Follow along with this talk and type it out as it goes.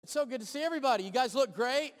It's so good to see everybody. You guys look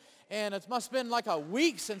great, and it must have been like a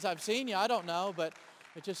week since I've seen you. I don't know, but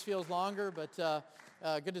it just feels longer, but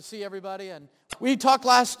good to see everybody. And we talked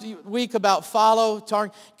last week about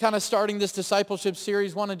kind of starting this discipleship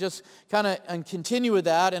series. Want to just kind of continue with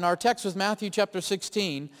that, and our text was Matthew chapter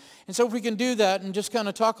 16. And so if we can do that and just kind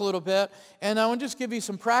of talk a little bit, and I want to just give you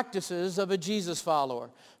some practices of a Jesus follower.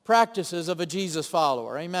 Practices of a Jesus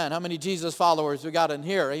follower. Amen. How many Jesus followers we got in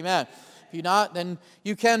here? Amen. If you're not, then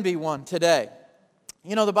you can be one today.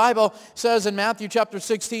 You know, the Bible says in Matthew chapter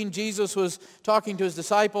 16, Jesus was talking to his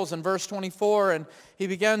disciples in verse 24, and he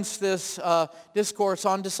begins this discourse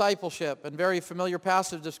on discipleship. And very familiar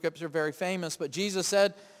passage of Scripture, very famous. But Jesus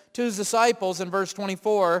said to his disciples in verse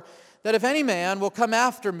 24, that if any man will come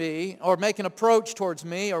after me, or make an approach towards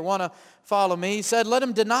me, or want to follow me, he said, let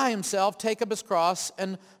him deny himself, take up his cross,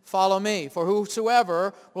 and follow me. For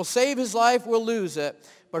whosoever will save his life will lose it,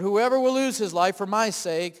 but whoever will lose his life for my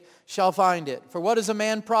sake shall find it. For what is a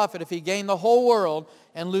man profit if he gain the whole world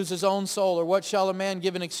and lose his own soul? Or what shall a man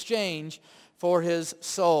give in exchange for his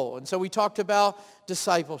soul? And so we talked about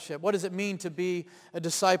discipleship. What does it mean to be a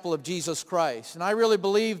disciple of Jesus Christ? And I really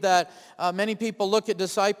believe that many people look at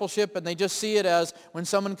discipleship and they just see it as when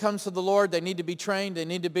someone comes to the Lord, they need to be trained, they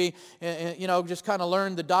need to be, just kind of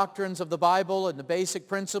learn the doctrines of the Bible and the basic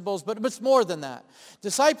principles, but it's more than that.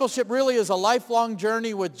 Discipleship really is a lifelong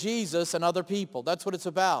journey with Jesus and other people. That's what it's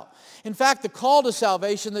about. In fact, the call to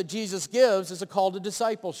salvation that Jesus gives is a call to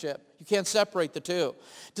discipleship. You can't separate the two.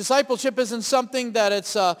 Discipleship isn't something that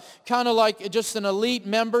it's kind of like just an elite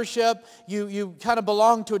membership. You kind of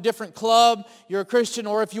belong to a different club. You're a Christian,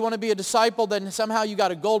 or if you want to be a disciple, then somehow you got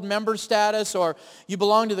a gold member status, or you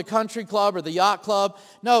belong to the country club or the yacht club.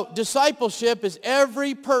 No, discipleship is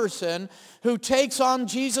every person who takes on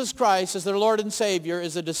Jesus Christ as their Lord and Savior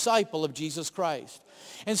is a disciple of Jesus Christ.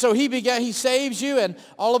 And so he saves you, and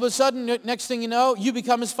all of a sudden, next thing you know, you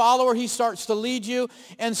become his follower. He starts to lead you,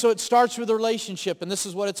 and so it starts with a relationship, and this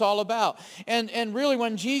is what it's all about. And really,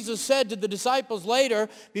 when Jesus said to the disciples later,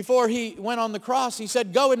 before he went on the cross, he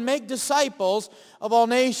said, go and make disciples of all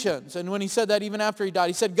nations. And when he said that, even after he died,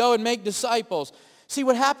 he said, go and make disciples. See,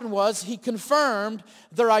 what happened was he confirmed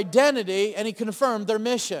their identity, and he confirmed their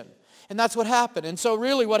mission. And that's what happened. And so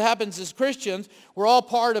really what happens is Christians, we're all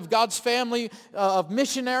part of God's family of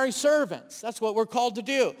missionary servants. That's what we're called to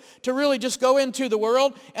do. To really just go into the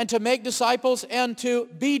world and to make disciples and to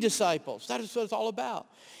be disciples. That is what it's all about.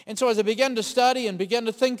 And so as I began to study and began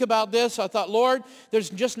to think about this, I thought, Lord, there's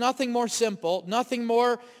just nothing more simple, nothing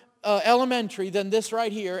more elementary than this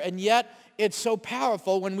right here. And yet it's so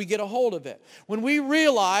powerful when we get a hold of it. When we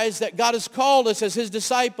realize that God has called us as his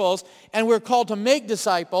disciples and we're called to make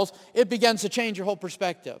disciples, it begins to change your whole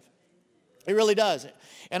perspective. It really does.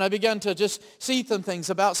 And I began to just see some things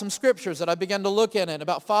about some scriptures that I began to look in it,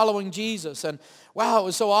 about following Jesus. And wow, it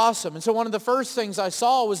was so awesome. And so one of the first things I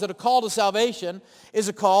saw was that a call to salvation is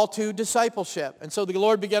a call to discipleship. And so the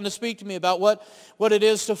Lord began to speak to me about what it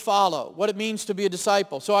is to follow, what it means to be a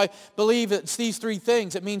disciple. So I believe it's these three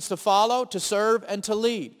things. It means to follow, to serve, and to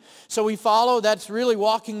lead. So we follow, that's really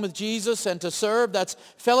walking with Jesus, and to serve, that's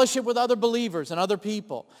fellowship with other believers and other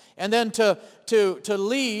people. And then to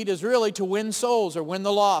lead is really to win souls or win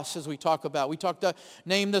the lost, as we talk about. We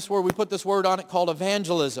name this word, we put this word on it called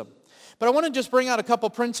evangelism. But I want to just bring out a couple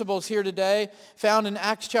principles here today found in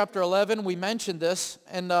Acts chapter 11. We mentioned this,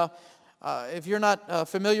 and if you're not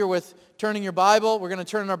familiar with turning your Bible, we're going to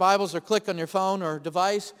turn in our Bibles or click on your phone or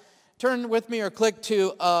device. Turn with me or click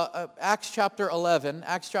to Acts chapter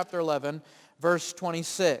 11, verse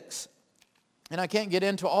 26. And I can't get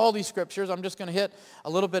into all these scriptures. I'm just going to hit a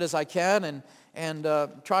little bit as I can and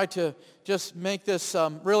try to just make this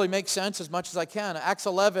really make sense as much as I can. Acts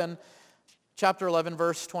 11, chapter 11,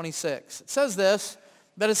 verse 26. It says this,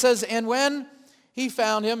 but it says, and when he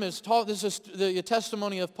found him, this is the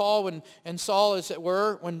testimony of Paul and Saul, as it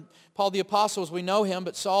were. When Paul the Apostle, as we know him,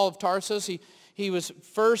 but Saul of Tarsus, he was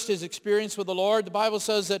first his experience with the Lord. The Bible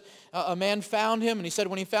says that a man found him, and he said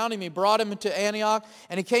when he found him, he brought him into Antioch.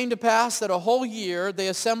 And it came to pass that a whole year they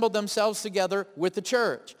assembled themselves together with the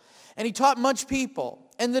church. And he taught much people.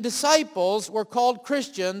 And the disciples were called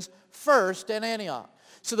Christians first in Antioch.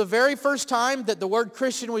 So the very first time that the word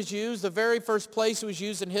Christian was used, the very first place it was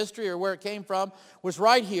used in history or where it came from was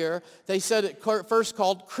right here. They said it first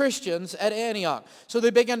called Christians at Antioch. So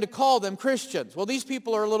they began to call them Christians. Well, theyese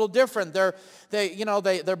people are a little different. They're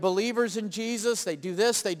believers in Jesus. They do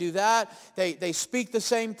this, they do that. They speak the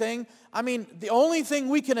same thing. I mean, the only thing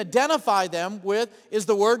we can identify them with is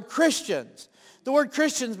the word Christians. The word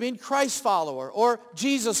Christians mean Christ follower or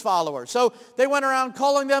Jesus follower. So they went around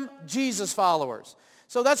calling them Jesus followers.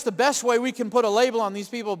 So that's the best way we can put a label on these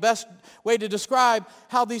people, best way to describe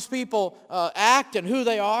how these people act and who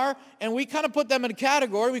they are. And we kind of put them in a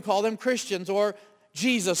category. We call them Christians or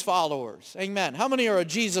Jesus followers. Amen. How many are a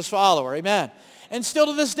Jesus follower? Amen. And still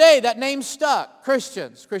to this day, that name stuck.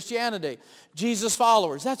 Christians, Christianity, Jesus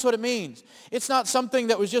followers. That's what it means. It's not something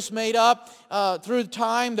that was just made up through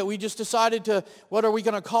time that we just decided to, what are we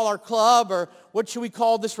going to call our club or what should we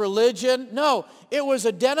call this religion? No, it was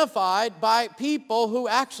identified by people who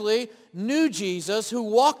actually knew Jesus, who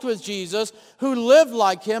walked with Jesus, who lived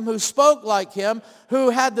like him, who spoke like him, who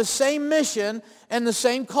had the same mission and the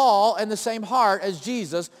same call and the same heart as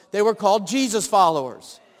Jesus. They were called Jesus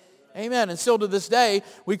followers. Amen. And still to this day,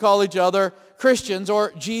 we call each other Christians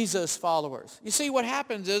or Jesus followers. You see, what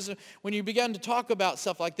happens is when you begin to talk about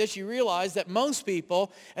stuff like this, you realize that most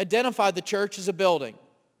people identify the church as a building.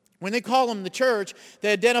 When they call them the church,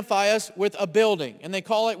 they identify us with a building. And they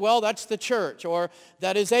call it, well, that's the church, or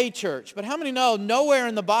that is a church. But how many know nowhere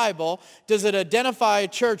in the Bible does it identify a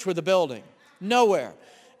church with a building? Nowhere.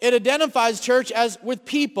 It identifies church as with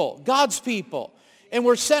people, God's people. And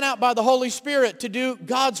we're sent out by the Holy Spirit to do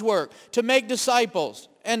God's work, to make disciples,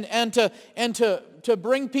 and to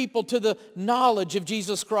bring people to the knowledge of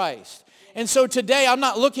Jesus Christ. And so today I'm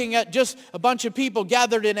not looking at just a bunch of people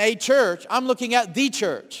gathered in a church. I'm looking at the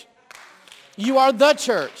church. You are the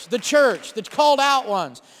church, the called out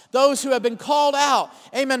ones. Those who have been called out,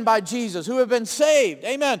 amen, by Jesus, who have been saved,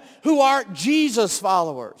 amen, who are Jesus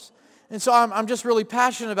followers. And so I'm just really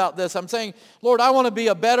passionate about this. I'm saying, Lord, I want to be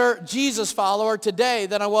a better Jesus follower today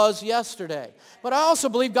than I was yesterday. But I also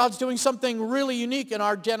believe God's doing something really unique in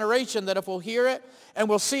our generation that if we'll hear it and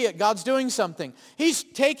we'll see it, God's doing something. He's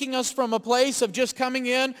taking us from a place of just coming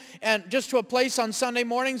in and just to a place on Sunday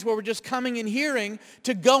mornings where we're just coming and hearing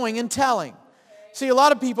to going and telling. See, a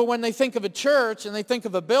lot of people, when they think of a church and they think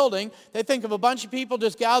of a building, they think of a bunch of people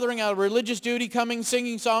just gathering out of religious duty, coming,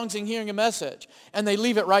 singing songs, and hearing a message. And they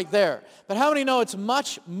leave it right there. But how many know it's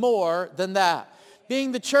much more than that?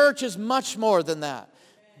 Being the church is much more than that.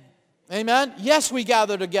 Amen? Yes, we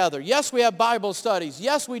gather together. Yes, we have Bible studies.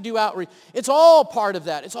 Yes, we do outreach. It's all part of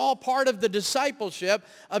that. It's all part of the discipleship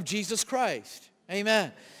of Jesus Christ.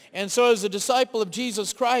 Amen. And so as a disciple of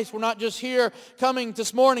Jesus Christ, we're not just here coming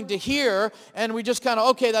this morning to hear, and we just kind of,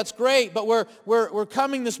 okay, that's great, but we're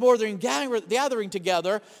coming this morning gathering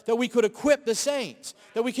together that we could equip the saints,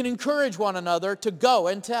 that we can encourage one another to go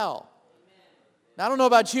and tell. Now, I don't know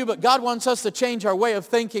about you, but God wants us to change our way of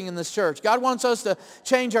thinking in this church. God wants us to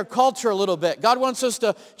change our culture a little bit. God wants us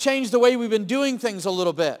to change the way we've been doing things a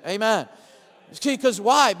little bit. Amen. Because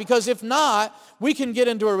why? Because if not, we can get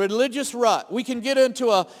into a religious rut. We can get into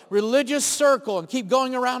a religious circle and keep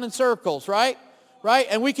going around in circles, right? Right?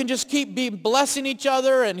 And we can just keep blessing each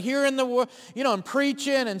other and hearing the word, and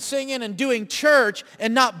preaching and singing and doing church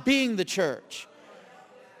and not being the church.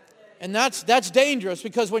 And that's dangerous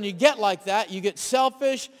because when you get like that, you get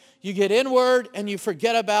selfish, you get inward, and you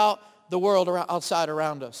forget about the world outside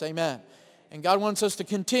around us. Amen. And God wants us to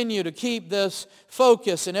continue to keep this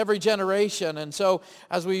focus in every generation. And so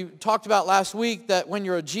as we talked about last week, that when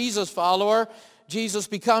you're a Jesus follower, Jesus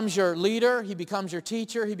becomes your leader, he becomes your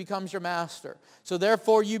teacher, he becomes your master. So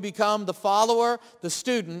therefore you become the follower, the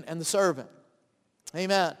student, and the servant.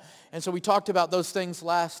 Amen. And so we talked about those things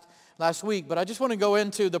last week, but I just want to go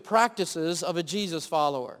into the practices of a Jesus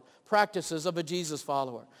follower. Practices of a Jesus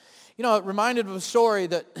follower. It reminded of a story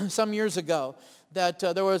that some years ago, that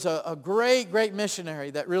there was a great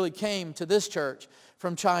missionary that really came to this church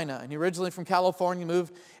from China. And he originally from California,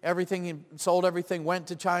 moved everything, he sold everything, went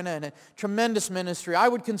to China, and a tremendous ministry. I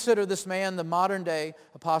would consider this man the modern day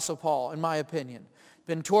Apostle Paul, in my opinion.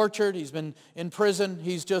 Been tortured, he's been in prison,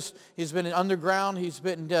 he's been underground,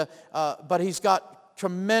 but he's got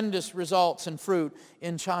tremendous results and fruit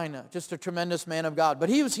in China. Just a tremendous man of God. But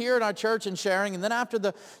he was here in our church and sharing. And then after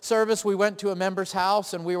the service, we went to a member's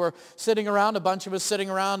house and we were sitting around, a bunch of us sitting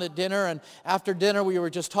around at dinner. And after dinner, we were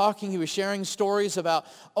just talking. He was sharing stories about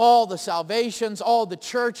all the salvations, all the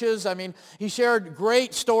churches. I mean, he shared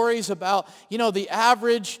great stories about, the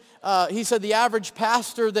average. He said the average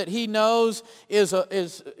pastor that he knows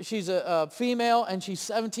she's a female and she's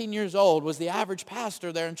 17 years old, was the average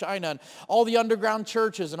pastor there in China, and all the underground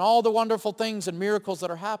churches and all the wonderful things and miracles that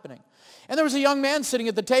are happening. And there was a young man sitting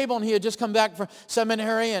at the table, and he had just come back from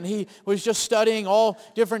seminary, and he was just studying all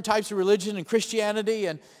different types of religion and Christianity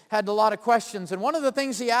and had a lot of questions. And one of the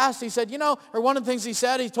things he asked, he said, one of the things he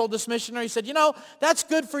said, he told this missionary, he said, that's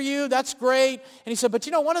good for you, that's great. And he said, but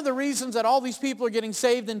one of the reasons that all these people are getting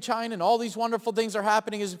saved in China and all these wonderful things are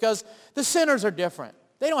happening is because the sinners are different.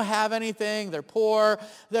 They don't have anything. They're poor.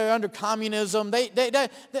 They're under communism.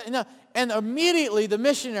 No. And immediately the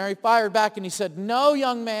missionary fired back and he said, no,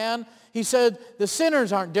 young man. He said, the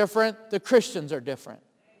sinners aren't different. The Christians are different.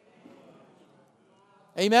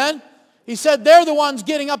 Amen? He said, they're the ones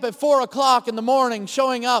getting up at 4 o'clock in the morning,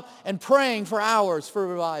 showing up and praying for hours for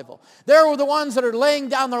revival. They're the ones that are laying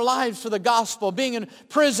down their lives for the gospel, being in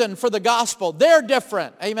prison for the gospel. They're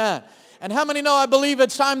different. Amen. And how many know I believe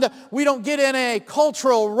it's time that we don't get in a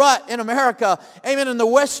cultural rut in America, amen, in the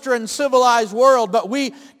Western civilized world, but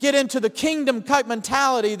we get into the kingdom type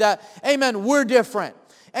mentality that, amen, we're different.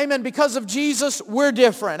 Amen. Because of Jesus, we're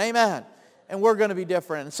different. Amen. And we're going to be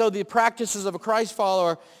different. And so the practices of a Christ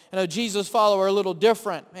follower and a Jesus follower are a little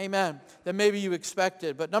different, amen, than maybe you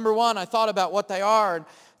expected. But number one, I thought about what they are and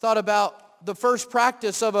thought about the first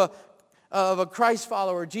practice of a Christ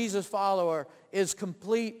follower, Jesus follower, is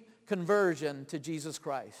complete conversion to Jesus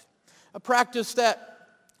Christ. A practice that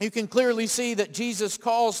you can clearly see that Jesus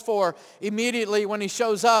calls for immediately when he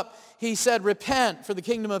shows up. He said, repent, for the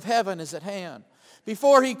kingdom of heaven is at hand.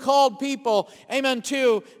 Before he called people, amen,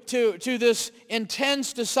 to this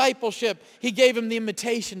intense discipleship, he gave them the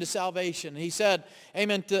invitation to salvation. He said,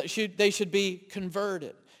 amen, they should be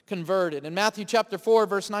converted. In Matthew chapter 4,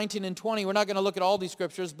 verse 19 and 20, we're not going to look at all these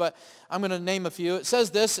scriptures, but I'm going to name a few. It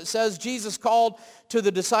says this, it says, Jesus called to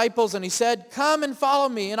the disciples and he said, come and follow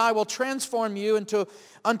me, and I will transform you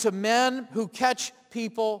unto men who catch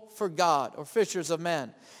people for God, or fishers of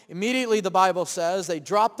men. Immediately, the Bible says, they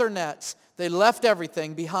dropped their nets. They left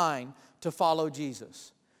everything behind to follow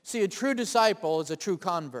Jesus. See, a true disciple is a true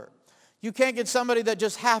convert. You can't get somebody that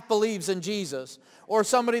just half believes in Jesus or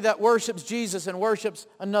somebody that worships Jesus and worships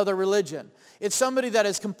another religion. It's somebody that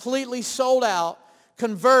is completely sold out,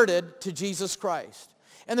 converted to Jesus Christ.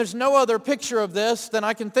 And there's no other picture of this than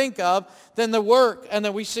I can think of than the work and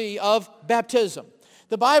that we see of baptism.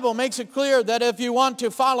 The Bible makes it clear that if you want to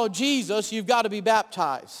follow Jesus, you've got to be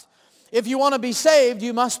baptized. If you want to be saved,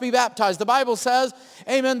 you must be baptized. The Bible says,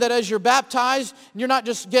 amen, that as you're baptized, you're not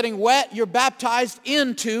just getting wet, you're baptized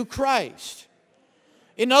into Christ.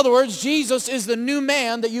 In other words, Jesus is the new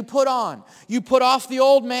man that you put on. You put off the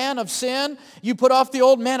old man of sin, you put off the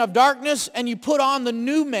old man of darkness, and you put on the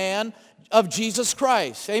new man of Jesus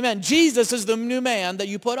Christ. Amen. Jesus is the new man that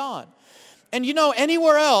you put on. And you know,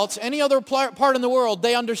 anywhere else, any other part in the world,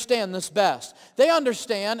 they understand this best. They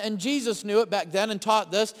understand, and Jesus knew it back then and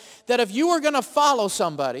taught this, that if you were going to follow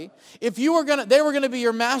somebody, they were going to be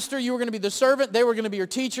your master, you were going to be the servant, they were going to be your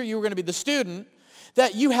teacher, you were going to be the student,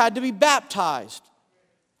 that you had to be baptized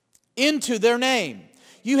into their name.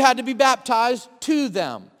 You had to be baptized to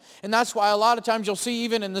them. And that's why a lot of times you'll see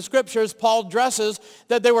even in the scriptures, Paul addresses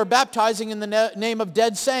that they were baptizing in the name of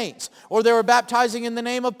dead saints. Or they were baptizing in the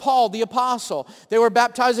name of Paul, the apostle. They were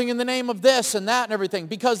baptizing in the name of this and that and everything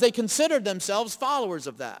because they considered themselves followers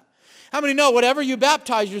of that. How many know whatever you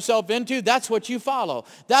baptize yourself into, that's what you follow.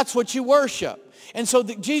 That's what you worship. And so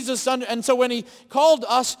so when he called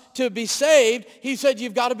us to be saved, he said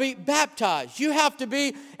you've got to be baptized. You have to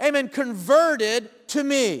be, amen, converted to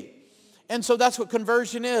me. And so that's what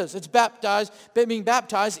conversion is. It's being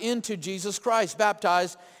baptized into Jesus Christ,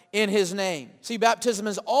 baptized in his name. See, baptism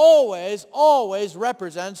is always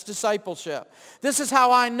represents discipleship. This is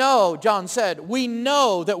how I know, John said, we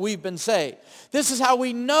know that we've been saved. This is how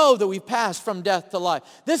we know that we've passed from death to life.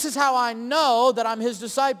 This is how I know that I'm his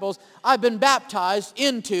disciples. I've been baptized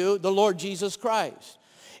into the Lord Jesus Christ.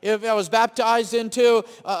 If I was baptized into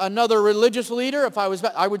another religious leader,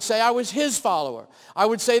 I would say I was his follower. I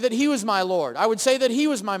would say that he was my Lord. I would say that he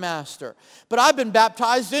was my master. But I've been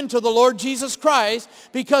baptized into the Lord Jesus Christ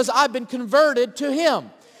because I've been converted to him.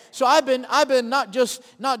 So I've been not just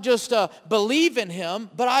believe in him,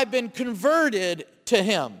 but I've been converted to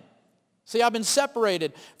him. See, I've been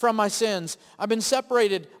separated from my sins. I've been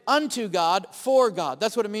separated unto God, for God.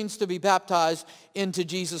 That's what it means to be baptized into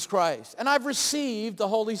Jesus Christ. And I've received the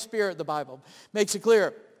Holy Spirit, the Bible makes it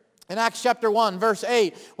clear. In Acts chapter 1, verse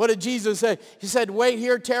 8, what did Jesus say? He said, wait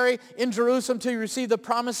here, tarry in Jerusalem till you receive the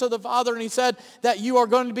promise of the Father. And he said that you are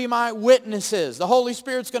going to be my witnesses. The Holy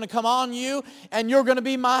Spirit's going to come on you, and you're going to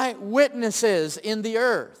be my witnesses in the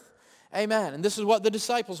earth. Amen. And this is what the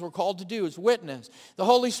disciples were called to do, is witness. The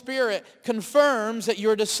Holy Spirit confirms that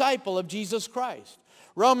you're a disciple of Jesus Christ.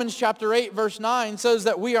 Romans chapter 8, verse 9 says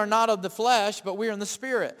that we are not of the flesh, but we are in the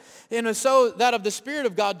Spirit. And so that of the Spirit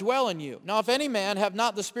of God dwell in you. Now if any man have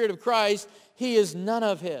not the Spirit of Christ, he is none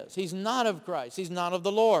of his. He's not of Christ. He's not of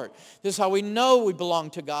the Lord. This is how we know we belong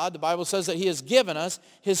to God. The Bible says that he has given us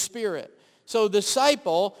his Spirit. So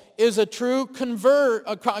disciple is a true convert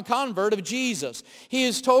of Jesus. He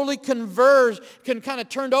is totally converged, kind of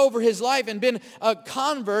turned over his life and been a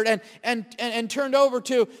convert and turned over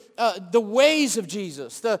to the ways of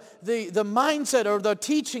Jesus, the mindset or the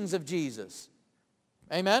teachings of Jesus.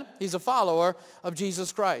 Amen? He's a follower of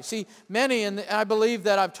Jesus Christ. See, many, and I believe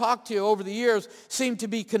that I've talked to you over the years, seem to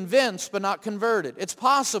be convinced but not converted. It's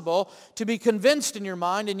possible to be convinced in your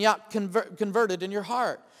mind and yet converted in your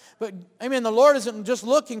heart. But, amen, the Lord isn't just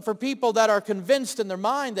looking for people that are convinced in their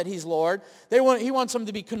mind that he's Lord. He wants them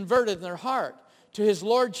to be converted in their heart to his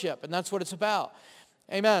lordship, and that's what it's about.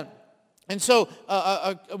 Amen. And so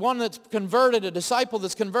one that's converted, a disciple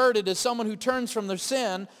that's converted, is someone who turns from their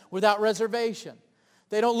sin without reservation.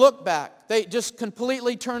 They don't look back. They just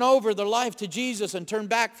completely turn over their life to Jesus and turn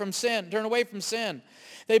away from sin.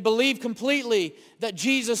 They believe completely that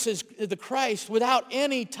Jesus is the Christ without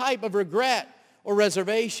any type of regret or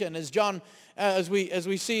reservation, as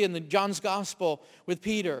we see in John's Gospel with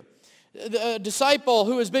Peter. A disciple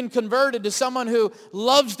who has been converted is someone who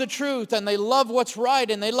loves the truth, and they love what's right,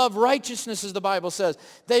 and they love righteousness, as the Bible says.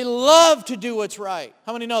 They love to do what's right.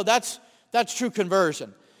 How many know that's true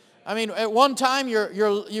conversion? I mean, at one time,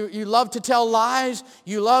 you love to tell lies.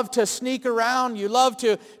 You love to sneak around. You love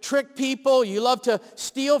to trick people. You love to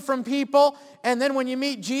steal from people. And then when you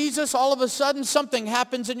meet Jesus, all of a sudden, something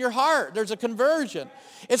happens in your heart. There's a conversion.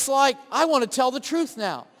 It's like, I want to tell the truth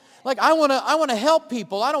now. Like, I want to help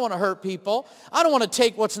people. I don't want to hurt people. I don't want to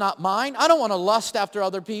take what's not mine. I don't want to lust after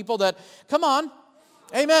other people come on.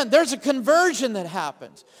 Amen. There's a conversion that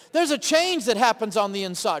happens. There's a change that happens on the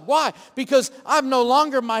inside. Why? Because I'm no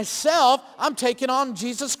longer myself. I'm taking on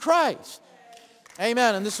Jesus Christ.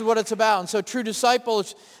 Amen. And this is what it's about. And so true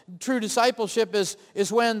discipleship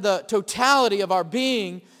is when the totality of our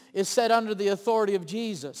being is set under the authority of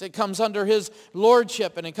Jesus. It comes under his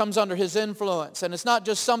lordship, and it comes under his influence. And it's not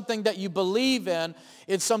just something that you believe in.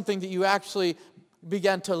 It's something that you actually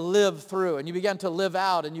began to live through, and you began to live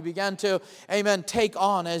out, and you began to, amen, take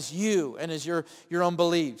on as you and as your own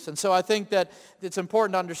beliefs. And so I think that it's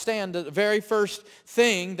important to understand that the very first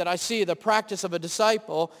thing that I see, the practice of a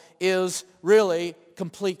disciple, is really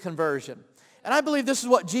complete conversion. And I believe this is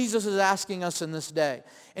what Jesus is asking us in this day.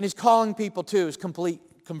 And he's calling people to is complete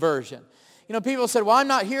conversion. You know, people said, well, I'm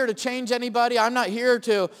not here to change anybody. I'm not here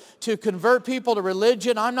to convert people to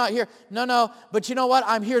religion. I'm not here. No. But you know what?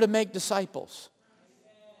 I'm here to make disciples.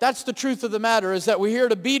 That's the truth of the matter, is that we're here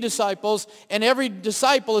to be disciples, and every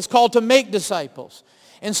disciple is called to make disciples.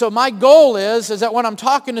 And so my goal is that when I'm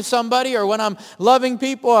talking to somebody, or when I'm loving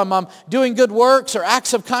people, I'm doing good works or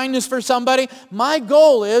acts of kindness for somebody, my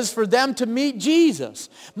goal is for them to meet Jesus.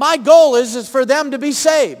 My goal is for them to be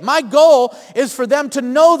saved. My goal is for them to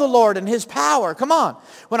know the Lord and his power. Come on.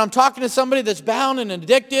 When I'm talking to somebody that's bound and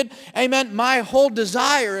addicted, amen, my whole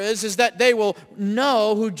desire is that they will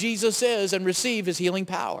know who Jesus is and receive his healing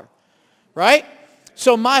power. Right?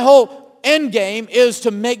 So my whole end game is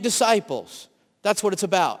to make disciples. That's what it's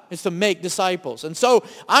about. It's to make disciples. And so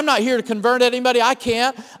I'm not here to convert anybody. I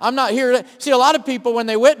can't. I'm not here to... See, a lot of people, when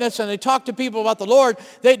they witness and they talk to people about the Lord,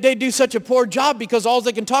 they do such a poor job because all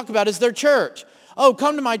they can talk about is their church. Oh,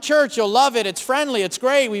 come to my church. You'll love it. It's friendly. It's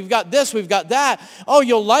great. We've got this. We've got that. Oh,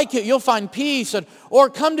 you'll like it. You'll find peace. Or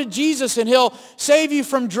come to Jesus and he'll save you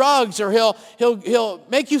from drugs, or he'll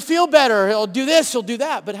make you feel better. He'll do this. He'll do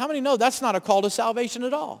that. But how many know that's not a call to salvation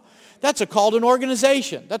at all? That's a call to an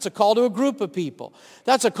organization. That's a call to a group of people.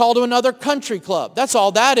 That's a call to another country club. That's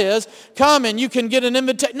all that is. Come and you can get an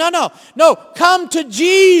invitation. No. Come to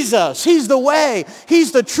Jesus. He's the way.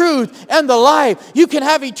 He's the truth and the life. You can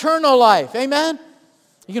have eternal life. Amen?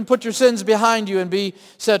 You can put your sins behind you and be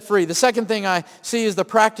set free. The second thing I see is the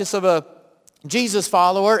practice of a Jesus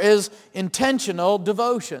follower is intentional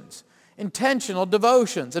devotions. Intentional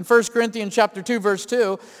devotions. In 1 Corinthians chapter 2, verse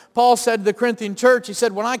 2, Paul said to the Corinthian church, he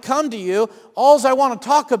said, when I come to you, all I want to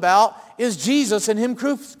talk about is Jesus and him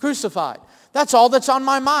crucified. That's all that's on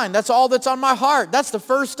my mind. That's all that's on my heart. That's the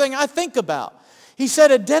first thing I think about. He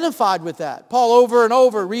said identified with that. Paul over and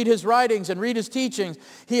over, read his writings and read his teachings.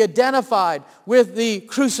 He identified with the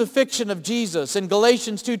crucifixion of Jesus. In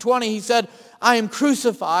Galatians 2:20, he said, I am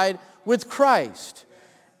crucified with Christ.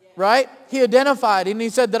 Right? He identified, and he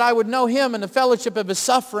said that I would know him and the fellowship of his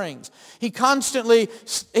sufferings. He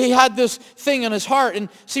had this thing in his heart. And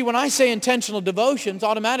see, when I say intentional devotions,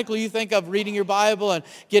 automatically you think of reading your Bible and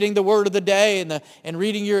getting the word of the day and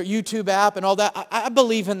reading your YouTube app and all that. I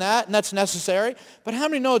believe in that, and that's necessary. But how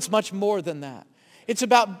many know it's much more than that? It's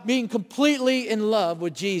about being completely in love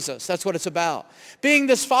with Jesus. That's what it's about. Being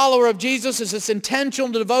this follower of Jesus is this intentional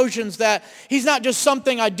devotions that he's not just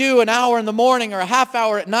something I do an hour in the morning or a half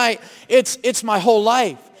hour at night. It's my whole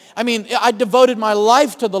life. I mean, I devoted my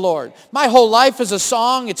life to the Lord. My whole life is a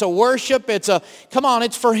song. It's a worship. It's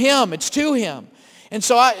for Him. It's to Him. And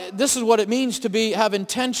so this is what it means to have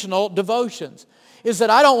intentional devotions, is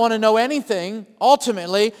that I don't want to know anything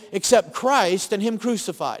ultimately except Christ and Him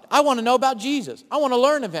crucified. I want to know about Jesus. I want to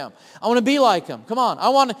learn of Him. I want to be like Him. Come on. I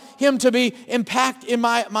want Him to be impact in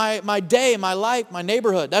my day, my life, my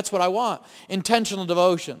neighborhood. That's what I want. Intentional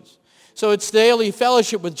devotions. So it's daily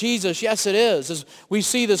fellowship with Jesus. Yes, it is. As we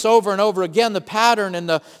see this over and over again, the pattern and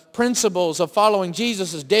the principles of following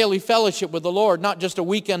Jesus is daily fellowship with the Lord, not just a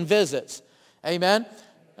weekend visits. Amen?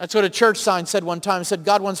 That's what a church sign said one time. It said,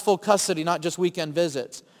 God wants full custody, not just weekend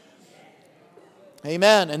visits.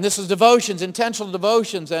 Amen. And this is devotions, intentional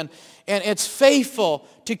devotions. And it's faithful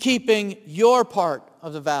to keeping your part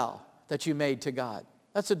of the vow that you made to God.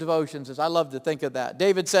 That's what devotions is. I love to think of that.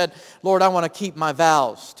 David said, Lord, I want to keep my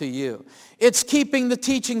vows to you. It's keeping the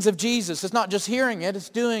teachings of Jesus. It's not just hearing it, it's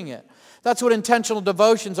doing it. That's what intentional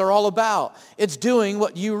devotions are all about. It's doing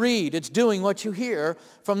what you read. It's doing what you hear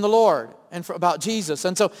from the Lord and about Jesus.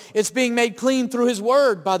 And so it's being made clean through His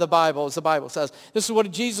Word by the Bible, as the Bible says. This is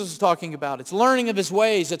what Jesus is talking about. It's learning of His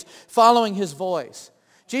ways. It's following His voice.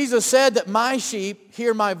 Jesus said that my sheep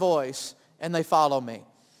hear my voice and they follow me.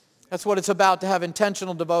 That's what it's about to have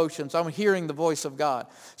intentional devotions. I'm hearing the voice of God.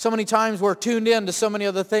 So many times we're tuned in to so many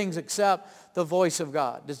other things except the voice of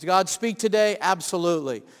God. Does God speak today?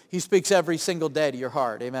 Absolutely. He speaks every single day to your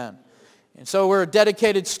heart. Amen. And so we're a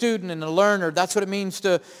dedicated student and a learner. That's what it means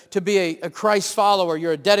to be a Christ follower.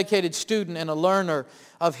 You're a dedicated student and a learner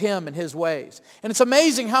of Him and His ways. And it's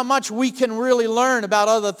amazing how much we can really learn about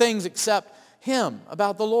other things except Him,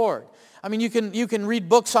 about the Lord. I mean, you can read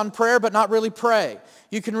books on prayer but not really pray.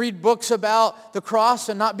 You can read books about the cross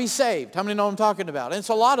and not be saved. How many know what I'm talking about? And it's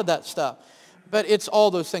a lot of that stuff. But it's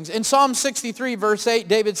all those things. In Psalm 63, verse 8,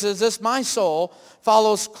 David says this, my soul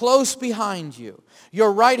follows close behind you.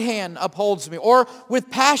 Your right hand upholds me. Or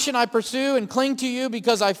with passion I pursue and cling to you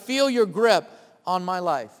because I feel your grip on my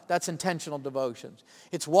life. That's intentional devotions.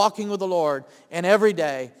 It's walking with the Lord and every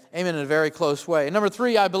day, amen, in a very close way. And number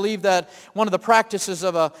 3, I believe that one of the practices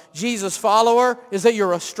of a Jesus follower is that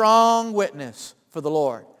you're a strong witness for the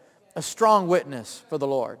Lord. A strong witness for the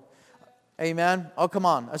Lord. Amen. Oh, come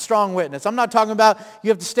on. A strong witness. I'm not talking about you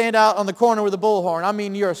have to stand out on the corner with a bullhorn. I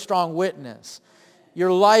mean you're a strong witness.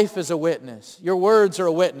 Your life is a witness. Your words are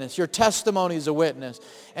a witness. Your testimony is a witness.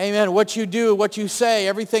 Amen. What you do, what you say,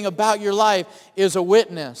 everything about your life is a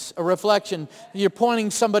witness, a reflection. You're pointing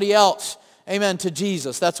somebody else, amen, to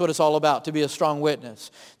Jesus. That's what it's all about, to be a strong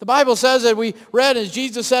witness. The Bible says that we read as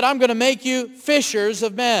Jesus said, I'm going to make you fishers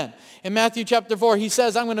of men. In Matthew chapter 4, He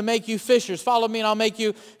says, I'm going to make you fishers. Follow me and I'll make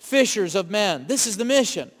you fishers of men. This is the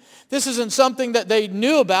mission. This isn't something that they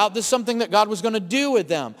knew about. This is something that God was going to do with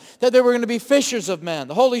them, that they were going to be fishers of men.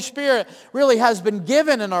 The Holy Spirit really has been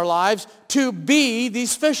given in our lives to be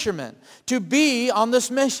these fishermen, to be on this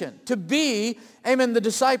mission, to be, amen, the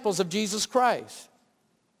disciples of Jesus Christ.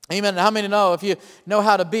 Amen. How many know if you know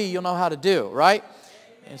how to be, you'll know how to do, right?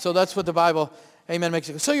 And so that's what the Bible, amen, makes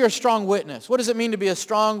it. So you're a strong witness. What does it mean to be a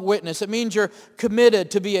strong witness? It means you're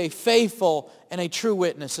committed to be a faithful and a true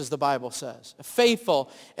witness, as the Bible says. A faithful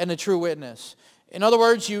and a true witness. In other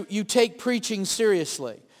words, you take preaching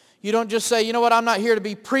seriously. You don't just say, you know what, I'm not here to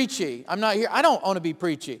be preachy. I don't want to be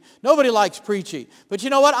preachy. Nobody likes preachy. But you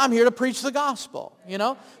know what, I'm here to preach the gospel, you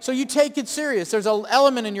know. So you take it serious. There's an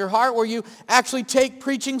element in your heart where you actually take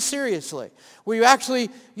preaching seriously. Where you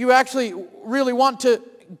actually really want to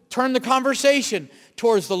turn the conversation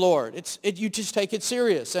towards the Lord. You just take it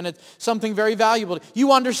serious, and it's something very valuable.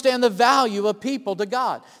 You understand the value of people to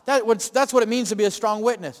God. That's what it means to be a strong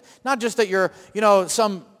witness. Not just that you're,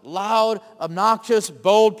 some loud, obnoxious,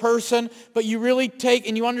 bold person, but you really take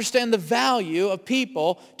and you understand the value of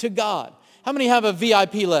people to God. How many have a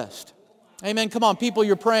VIP list? Amen. Come on, people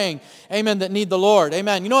you're praying, amen, that need the Lord.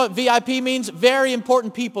 Amen. You know what VIP means? Very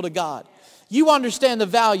important people to God. You understand the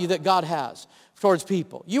value that God has towards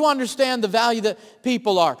people. You understand the value that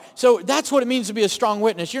people are. So that's what it means to be a strong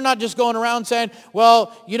witness. You're not just going around saying,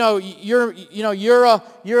 well, you're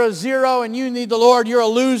a zero and you need the Lord. You're a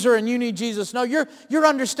loser and you need Jesus. No, you're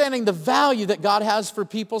understanding the value that God has for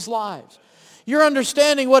people's lives. You're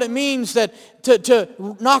understanding what it means that to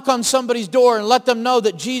knock on somebody's door and let them know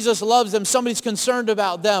that Jesus loves them. Somebody's concerned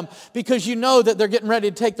about them because you know that they're getting ready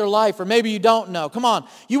to take their life, or maybe you don't know. Come on.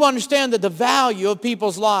 You understand that the value of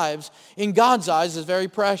people's lives in God's eyes is very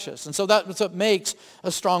precious. And so that's what makes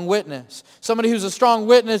a strong witness. Somebody who's a strong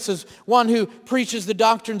witness is one who preaches the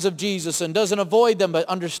doctrines of Jesus and doesn't avoid them but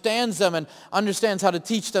understands them and understands how to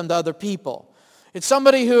teach them to other people. It's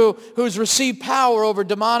somebody who's received power over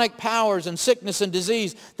demonic powers and sickness and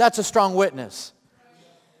disease. That's a strong witness.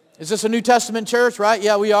 Is this a New Testament church, right?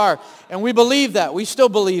 Yeah, we are. And we believe that. We still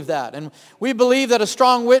believe that. And we believe that a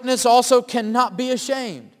strong witness also cannot be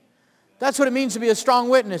ashamed. That's what it means to be a strong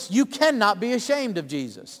witness. You cannot be ashamed of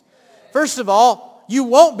Jesus. First of all, you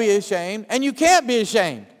won't be ashamed, and you can't be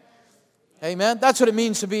ashamed. Amen. That's what it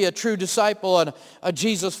means to be a true disciple and a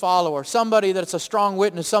Jesus follower. Somebody that's a strong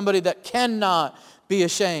witness, somebody that cannot be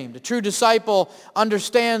ashamed. A true disciple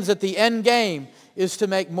understands that the end game is to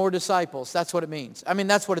make more disciples. That's what it means. I mean,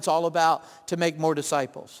 that's what it's all about, to make more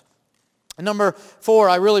disciples. And number 4,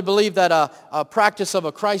 I really believe that a practice of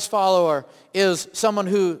a Christ follower is someone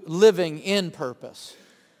who living in purpose.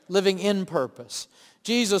 Living in purpose.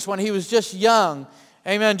 Jesus, when he was just young,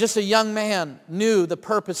 amen, just a young man, knew the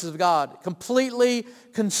purposes of God. Completely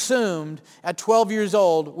consumed at 12 years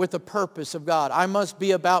old with the purpose of God. I must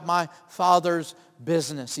be about my Father's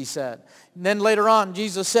business, he said. And then later on,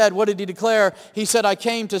 Jesus said, what did he declare? He said, I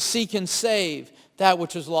came to seek and save that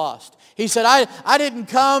which was lost. He said, I didn't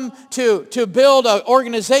come to build an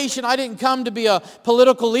organization. I didn't come to be a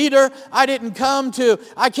political leader. I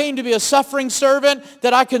came to be a suffering servant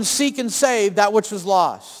that I can seek and save that which was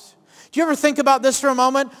lost. Do you ever think about this for a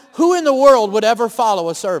moment? Who in the world would ever follow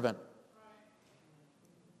a servant?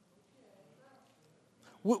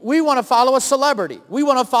 We want to follow a celebrity. We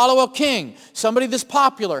want to follow a king. Somebody that's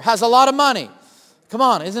popular, has a lot of money. Come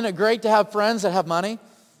on, isn't it great to have friends that have money?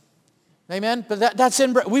 Amen? But that's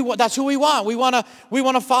who we want. We want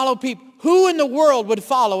to follow people. Who in the world would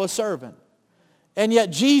follow a servant? And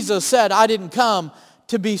yet Jesus said, I didn't come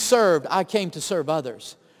to be served. I came to serve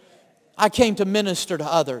others. I came to minister to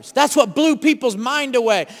others. That's what blew people's mind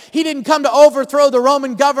away. He didn't come to overthrow the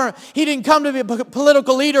Roman government. He didn't come to be a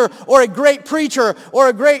political leader or a great preacher or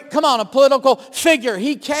a political figure.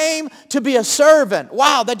 He came to be a servant.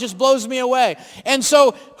 Wow, that just blows me away. And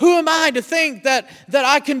so who am I to think that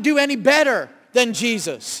I can do any better than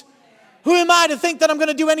Jesus? Who am I to think that I'm going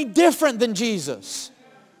to do any different than Jesus?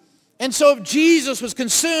 And so if Jesus was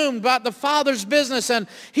consumed about the Father's business and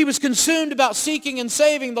he was consumed about seeking and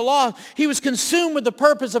saving the lost, he was consumed with the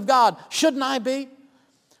purpose of God. Shouldn't I be?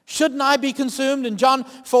 Shouldn't I be consumed? In John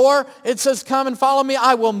 4, it says, come and follow me.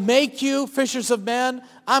 I will make you fishers of men.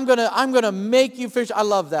 I'm gonna make you fish. I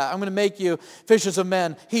love that. I'm going to make you fishers of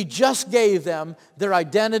men. He just gave them their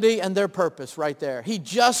identity and their purpose right there. He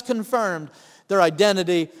just confirmed their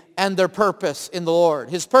identity and their purpose in the Lord.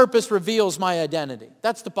 His purpose reveals my identity.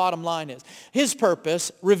 That's the bottom line is. His purpose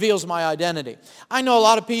reveals my identity. I know a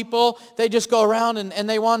lot of people, they just go around and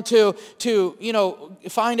they want to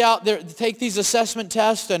find out, take these assessment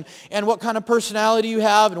tests and what kind of personality you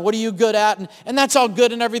have and what are you good at. And that's all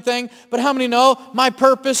good and everything. But how many know my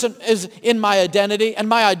purpose is in my identity, and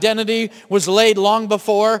my identity was laid long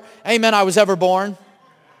before, amen, I was ever born?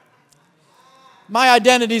 My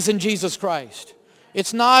identity is in Jesus Christ.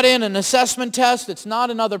 It's not in an assessment test. It's not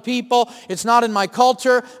in other people. It's not in my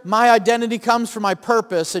culture. My identity comes from my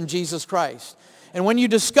purpose in Jesus Christ. And when you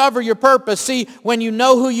discover your purpose, see, when you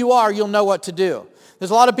know who you are, you'll know what to do.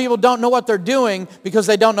 There's a lot of people who don't know what they're doing because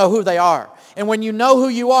they don't know who they are. And when you know who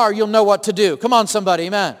you are, you'll know what to do. Come on, somebody,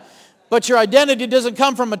 amen. But your identity doesn't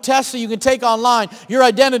come from a test that you can take online. Your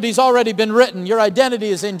identity's already been written. Your identity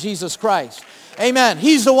is in Jesus Christ. Amen.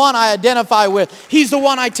 He's the one I identify with. He's the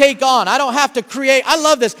one I take on. I don't have to create. I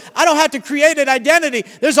love this. I don't have to create an identity.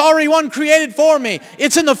 There's already one created for me.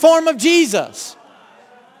 It's in the form of Jesus.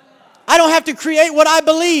 I don't have to create what I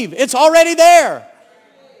believe. It's already there.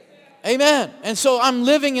 Amen. And so I'm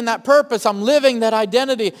living in that purpose. I'm living that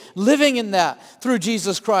identity, living in that through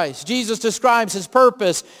Jesus Christ. Jesus describes his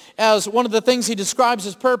purpose as, one of the things he describes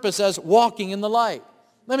his purpose as walking in the light.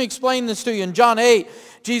 Let me explain this to you. In John 8,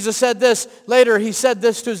 Jesus said this. Later, he said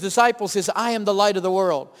this to his disciples. He says, I am the light of the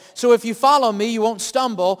world. So if you follow me, you won't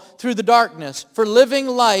stumble through the darkness. For living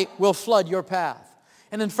light will flood your path.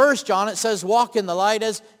 And in 1 John, it says, walk in the light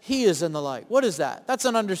as he is in the light. What is that? That's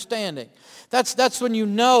an understanding. That's when you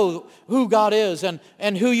know who God is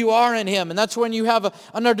and who you are in him. And that's when you have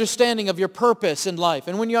an understanding of your purpose in life.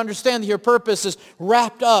 And when you understand that your purpose is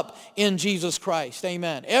wrapped up in Jesus Christ.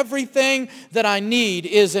 Amen. Everything that I need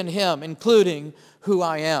is in him, including who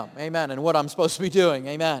I am, amen, and what I'm supposed to be doing,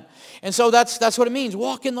 amen. And so that's what it means,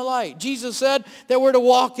 walk in the light. Jesus said that we're to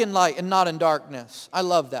walk in light and not in darkness. I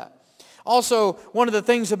love that. Also, one of the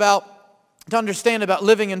things to understand about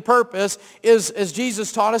living in purpose is, as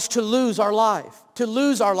Jesus taught us, to lose our life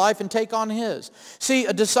and take on His. See,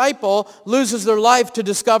 a disciple loses their life to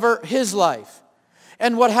discover His life.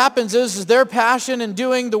 And what happens is their passion in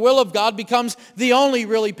doing the will of God becomes the only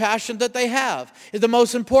really passion that they have. It's the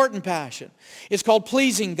most important passion. It's called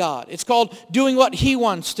pleasing God. It's called doing what He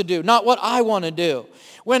wants to do, not what I want to do.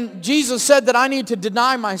 When Jesus said that I need to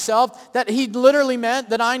deny myself, that He literally meant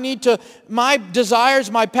that I need to, my desires,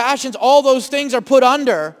 my passions, all those things are put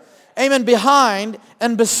under, amen, behind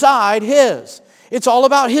and beside His. It's all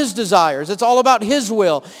about His desires. It's all about His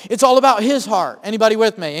will. It's all about His heart. Anybody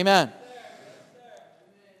with me? Amen.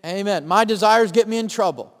 Amen. My desires get me in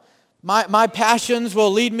trouble. My passions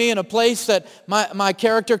will lead me in a place that my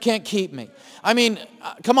character can't keep me. I mean,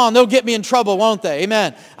 come on, they'll get me in trouble, won't they?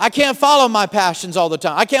 Amen. I can't follow my passions all the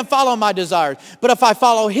time. I can't follow my desires. But if I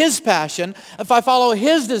follow His passion, if I follow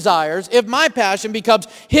His desires, if my passion becomes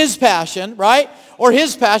His passion, right? Or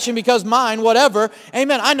His passion becomes mine, whatever,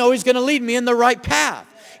 amen, I know He's going to lead me in the right path.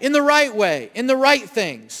 In the right way, in the right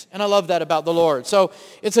things. And I love that about the Lord. So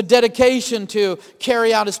it's a dedication to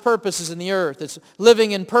carry out His purposes in the earth. It's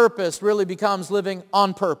living in purpose really becomes living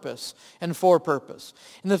on purpose and for purpose.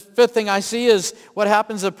 And the fifth thing I see is what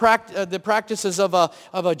happens, the practices of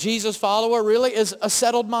a Jesus follower really is a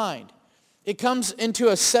settled mind. It comes into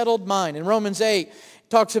a settled mind. In Romans 8,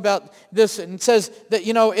 talks about this and says that,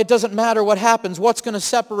 it doesn't matter what happens. What's going to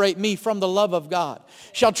separate me from the love of God?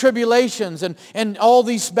 Shall tribulations and all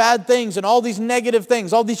these bad things and all these negative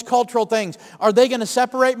things, all these cultural things, are they going to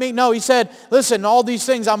separate me? No, He said, listen, all these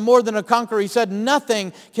things, I'm more than a conqueror. He said,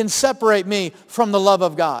 nothing can separate me from the love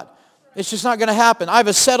of God. It's just not going to happen. I have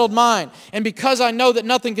a settled mind. And because I know that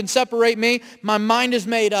nothing can separate me, my mind is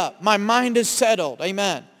made up. My mind is settled.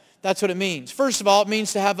 Amen. That's what it means. First of all, it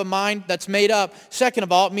means to have a mind that's made up. Second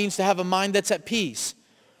of all, it means to have a mind that's at peace.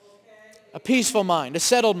 A peaceful mind, a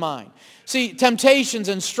settled mind. See, temptations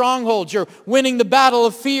and strongholds, you're winning the battle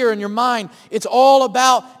of fear in your mind. It's all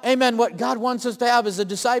about, amen, what God wants us to have as a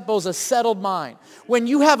disciple is a settled mind. When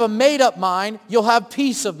you have a made-up mind, you'll have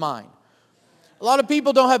peace of mind. A lot of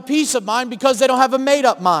people don't have peace of mind because they don't have a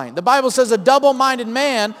made-up mind. The Bible says a double-minded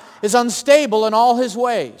man is unstable in all his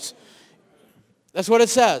ways. That's what it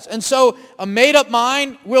says. And so a made-up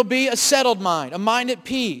mind will be a settled mind, a mind at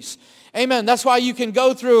peace. Amen. That's why you can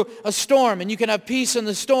go through a storm and you can have peace in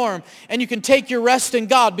the storm and you can take your rest in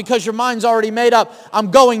God because your mind's already made up.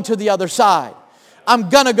 I'm going to the other side. I'm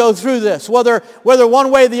going to go through this. Whether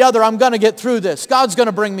one way or the other, I'm going to get through this. God's going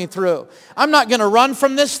to bring me through. I'm not going to run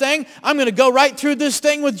from this thing. I'm going to go right through this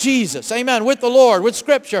thing with Jesus. Amen. With the Lord, with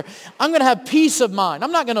Scripture. I'm going to have peace of mind.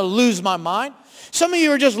 I'm not going to lose my mind. Some of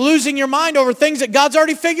you are just losing your mind over things that God's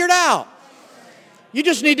already figured out. You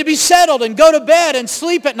just need to be settled and go to bed and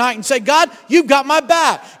sleep at night and say, God, you've got my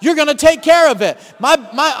back. You're going to take care of it.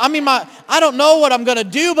 I don't know what I'm going to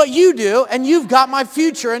do, but you do, and you've got my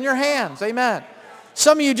future in your hands. Amen.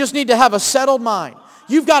 Some of you just need to have a settled mind.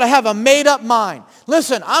 You've got to have a made-up mind.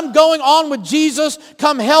 Listen, I'm going on with Jesus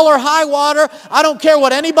come hell or high water. I don't care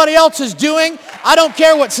what anybody else is doing. I don't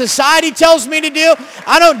care what society tells me to do.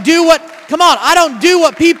 I don't do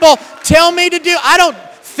what people tell me to do. I don't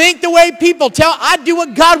think the way people tell. I do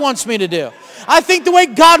what God wants me to do. I think the way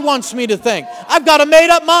God wants me to think. I've got a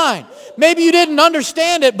made-up mind. Maybe you didn't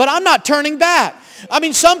understand it, but I'm not turning back.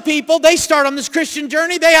 Some people, they start on this Christian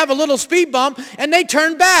journey, they have a little speed bump, and they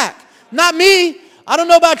turn back. Not me. I don't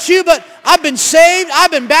know about you, but I've been saved,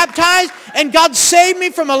 I've been baptized, and God saved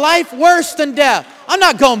me from a life worse than death. I'm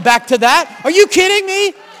not going back to that. Are you kidding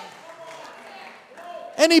me?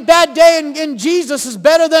 Any bad day in Jesus is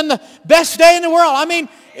better than the best day in the world.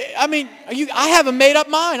 I have a made-up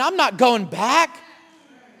mind. I'm not going back.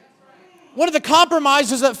 One of the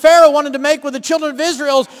compromises that Pharaoh wanted to make with the children of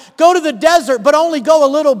Israel is go to the desert, but only go a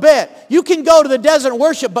little bit. You can go to the desert and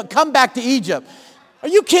worship, but come back to Egypt. Are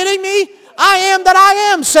you kidding me? I am that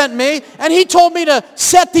I am sent me, and He told me to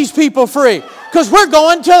set these people free because we're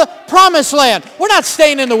going to promised land. We're not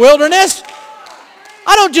staying in the wilderness.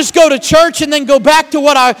 I don't just go to church and then go back to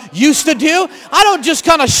what I used to do. I don't just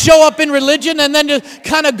kind of show up in religion and then just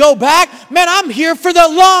kind of go back. Man, I'm here for the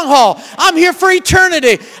long haul. I'm here for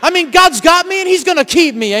eternity. God's got me and He's going to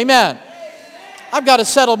keep me. Amen. I've got a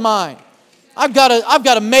settled mind. I've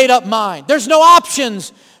got a made up mind. There's no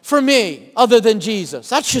options for me other than Jesus.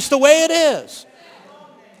 That's just the way it is.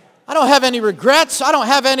 I don't have any regrets. I don't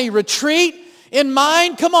have any retreat in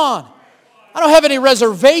mind. Come on. I don't have any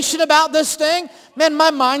reservation about this thing. Man,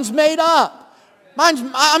 my mind's made up.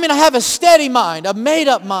 I have a steady mind, a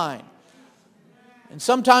made-up mind. And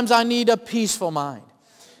sometimes I need a peaceful mind.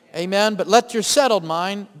 Amen. But let your settled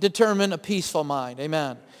mind determine a peaceful mind.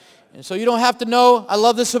 Amen. And so you don't have to know, I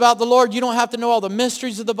love this about the Lord, you don't have to know all the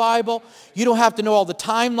mysteries of the Bible. You don't have to know all the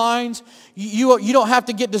timelines. You don't have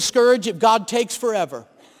to get discouraged if God takes forever.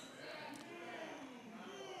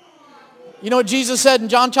 You know what Jesus said in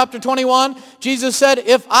John chapter 21? Jesus said,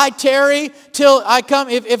 if I tarry till I come,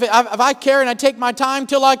 if I carry and I take my time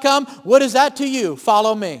till I come, what is that to you?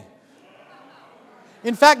 Follow me.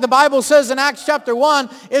 In fact, the Bible says in Acts chapter 1,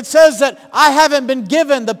 it says that I haven't been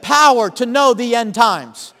given the power to know the end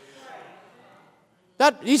times.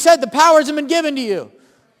 He said the power hasn't been given to you.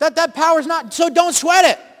 That power's not, so don't sweat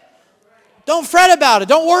it. Don't fret about it.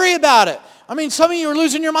 Don't worry about it. I mean, some of you are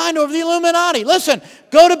losing your mind over the Illuminati. Listen,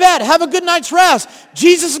 go to bed. Have a good night's rest.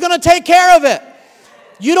 Jesus is going to take care of it.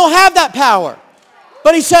 You don't have that power.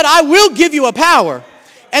 But he said, I will give you a power.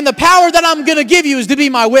 And the power that I'm going to give you is to be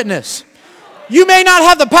my witness. You may not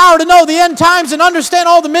have the power to know the end times and understand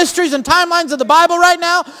all the mysteries and timelines of the Bible right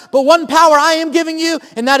now, but one power I am giving you,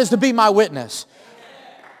 and that is to be my witness.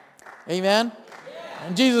 Amen?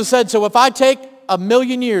 And Jesus said, so if I take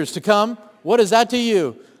 1,000,000 years to come, what is that to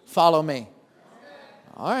you? Follow me.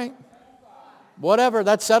 All right. Whatever,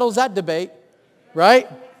 that settles that debate, right?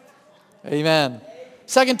 Amen.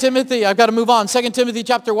 2 Timothy, I've got to move on. 2 Timothy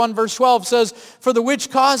chapter 1 verse 12 says, for the which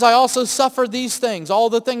cause I also suffer these things. All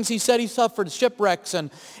the things he said he suffered, shipwrecks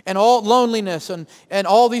and all loneliness and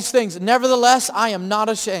all these things. Nevertheless, I am not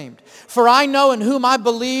ashamed. For I know in whom I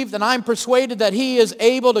believed, and I am persuaded that he is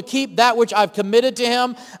able to keep that which I've committed to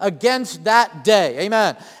him against that day.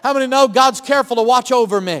 Amen. How many know God's careful to watch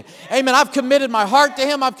over me? Amen. I've committed my heart to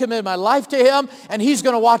him. I've committed my life to him, and he's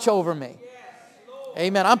going to watch over me.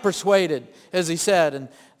 Amen. I'm persuaded, as he said. And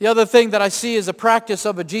the other thing that I see as a practice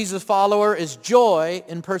of a Jesus follower is joy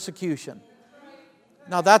in persecution.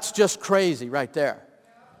 Now that's just crazy right there.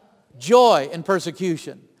 Joy in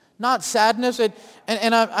persecution. Not sadness.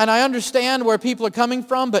 And I understand where people are coming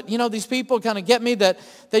from, but these people kind of get me that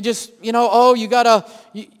they just, we got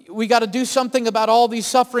to do something about all these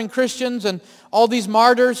suffering Christians and all these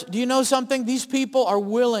martyrs. Do you know something? These people are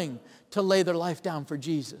willing to lay their life down for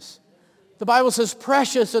Jesus. The Bible says,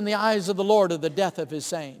 precious in the eyes of the Lord are the death of his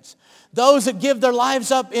saints. Those that give their lives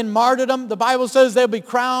up in martyrdom, the Bible says they'll be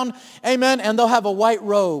crowned, amen, and they'll have a white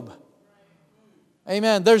robe.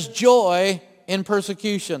 Amen. There's joy in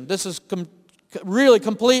persecution. This is really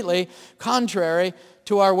completely contrary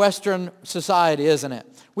to our Western society, isn't it?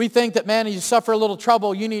 We think that, man, you suffer a little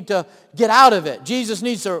trouble, you need to get out of it. Jesus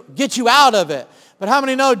needs to get you out of it. But how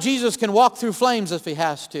many know Jesus can walk through flames if he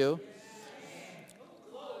has to?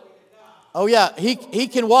 Oh yeah, he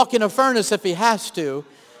can walk in a furnace if he has to.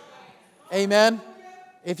 Amen.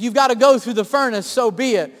 If you've got to go through the furnace, so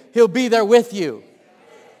be it. He'll be there with you.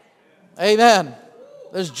 Amen.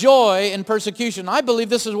 There's joy in persecution. I believe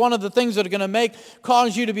this is one of the things that are going to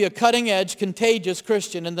cause you to be a cutting-edge, contagious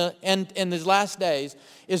Christian in these last days,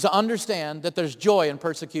 is to understand that there's joy in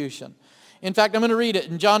persecution. In fact, I'm going to read it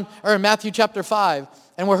in Matthew chapter 5,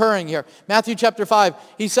 and we're hurrying here. Matthew chapter 5,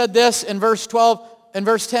 he said this in verse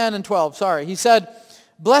 10 and 12, He said,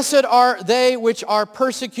 blessed are they which are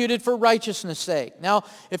persecuted for righteousness' sake. Now,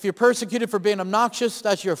 if you're persecuted for being obnoxious,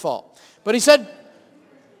 that's your fault. But he said,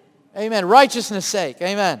 amen, righteousness' sake,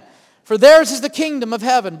 amen. For theirs is the kingdom of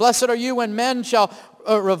heaven. Blessed are you when men shall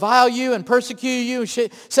revile you and persecute you,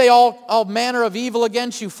 say all manner of evil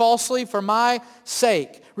against you falsely for my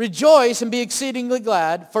sake. Rejoice and be exceedingly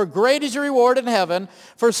glad, for great is your reward in heaven,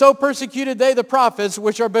 for so persecuted they the prophets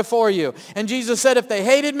which are before you. And Jesus said, if they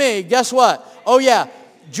hated me, guess what? Oh yeah,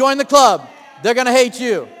 join the club. They're going to hate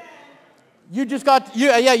you. You just got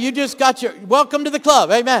your, welcome to the club.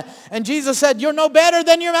 Amen. And Jesus said, you're no better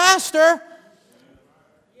than your master.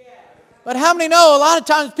 But how many know a lot of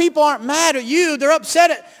times people aren't mad at you, they're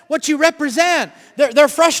upset at what you represent. They're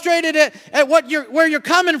frustrated at where you're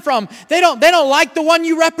coming from. They don't like the one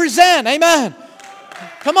you represent. Amen.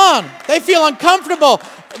 Come on. They feel uncomfortable.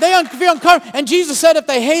 And Jesus said if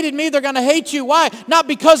they hated me, they're going to hate you. Why? Not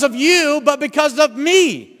because of you, but because of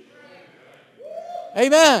me.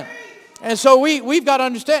 Amen. And so we've got to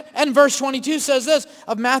understand. And verse 22 says this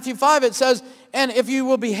of Matthew 5. It says, and if you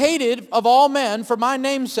will be hated of all men for my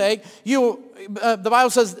name's sake, the Bible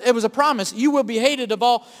says it was a promise, you will be hated of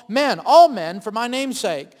all men for my name's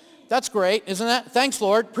sake. That's great, isn't that? Thanks,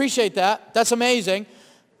 Lord. Appreciate that. That's amazing.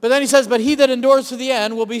 But then he says, but he that endures to the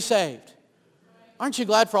end will be saved. Aren't you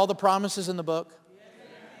glad for all the promises in the book?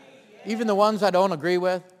 Even the ones I don't agree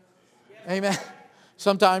with. Amen.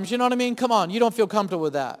 Sometimes, you know what I mean? Come on, you don't feel comfortable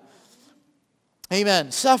with that.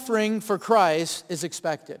 Amen. Suffering for Christ is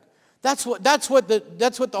expected. That's what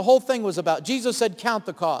the whole thing was about. Jesus said, count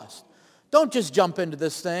the cost. Don't just jump into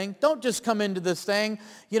this thing. Don't just come into this thing,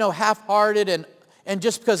 half-hearted and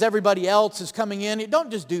just because everybody else is coming in.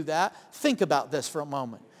 Don't just do that. Think about this for a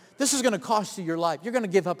moment. This is going to cost you your life. You're going to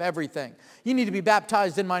give up everything. You need to be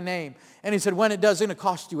baptized in my name. And he said, when it does, it's going to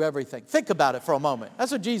cost you everything. Think about it for a moment.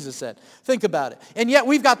 That's what Jesus said. Think about it. And yet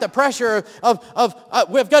we've got the pressure of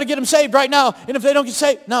we've got to get them saved right now. And if they don't get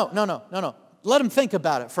saved, no. Let them think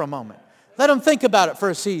about it for a moment. Let them think about it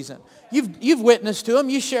for a season. You've witnessed to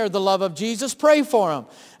them. You shared the love of Jesus. Pray for them.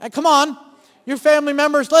 And come on, your family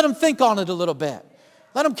members, let them think on it a little bit.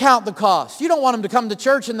 Let them count the cost. You don't want them to come to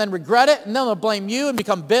church and then regret it, and then they'll blame you and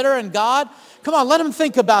become bitter and God. Come on, let them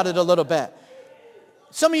think about it a little bit.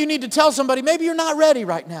 Some of you need to tell somebody, maybe you're not ready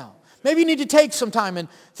right now. Maybe you need to take some time and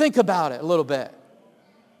think about it a little bit.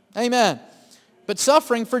 Amen. But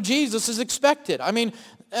suffering for Jesus is expected. I mean,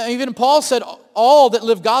 even Paul said, all that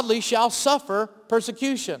live godly shall suffer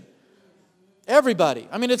persecution. Everybody.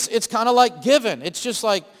 I mean, it's kind of like given. It's just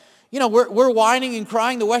like, we're whining and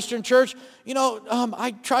crying, the Western church.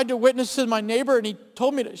 I tried to witness to my neighbor, and he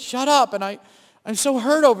told me to shut up, and I'm so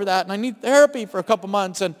hurt over that, and I need therapy for a couple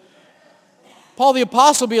months. And Paul the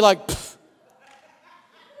Apostle be like, pff.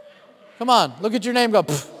 Come on, look at your name, go,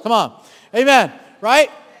 pff. Come on. Amen, right?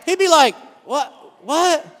 He'd be like, what?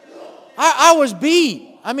 I was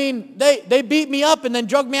beat. I mean, they beat me up and then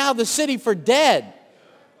drug me out of the city for dead.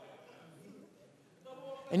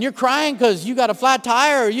 And you're crying because you got a flat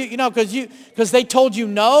tire, or because they told you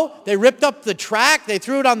no. They ripped up the track, they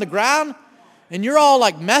threw it on the ground, and you're all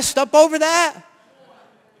like messed up over that.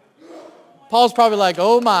 Paul's probably like,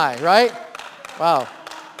 oh my, right? Wow.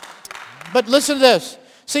 But listen to this.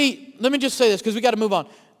 See, let me just say this because we got to move on.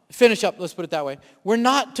 Finish up, let's put it that way. We're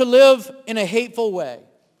not to live in a hateful way.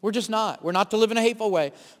 We're just not. We're not to live in a hateful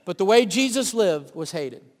way. But the way Jesus lived was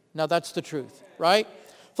hated. Now that's the truth, right?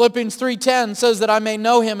 Philippians 3:10 says that I may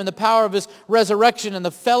know him in the power of his resurrection and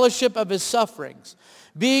the fellowship of his sufferings,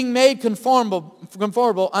 being made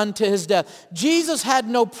conformable unto his death. Jesus had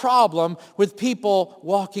no problem with people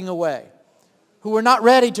walking away who were not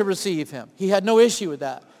ready to receive him. He had no issue with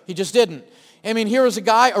that. He just didn't. I mean, here was a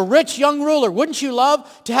guy, a rich young ruler. Wouldn't you love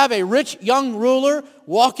to have a rich young ruler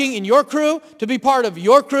walking in your crew, to be part of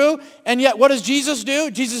your crew? And yet, what does Jesus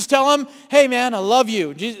do? Jesus tell him, hey man, I love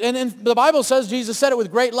you. And the Bible says, Jesus said it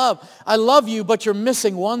with great love. I love you, but you're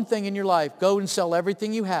missing one thing in your life. Go and sell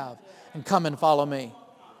everything you have and come and follow me.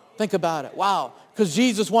 Think about it. Wow. Because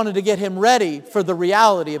Jesus wanted to get him ready for the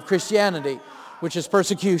reality of Christianity, which is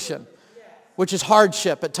persecution, which is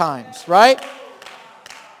hardship at times, right?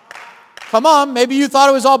 Come on, maybe you thought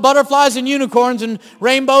it was all butterflies and unicorns and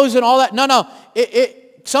rainbows and all that. No.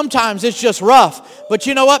 Sometimes it's just rough. But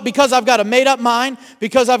you know what? Because I've got a made-up mind,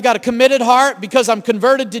 because I've got a committed heart, because I'm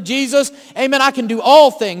converted to Jesus, amen, I can do all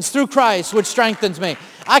things through Christ, which strengthens me.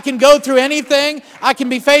 I can go through anything. I can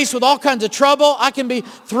be faced with all kinds of trouble. I can be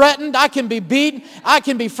threatened. I can be beaten. I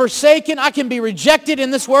can be forsaken. I can be rejected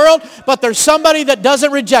in this world. But there's somebody that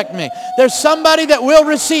doesn't reject me. There's somebody that will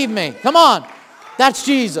receive me. Come on. That's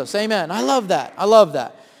Jesus. Amen. I love that. I love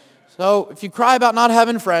that. So if you cry about not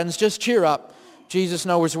having friends, just cheer up. Jesus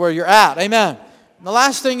knows where you're at. Amen. And the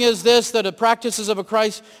last thing is this, that the practices of a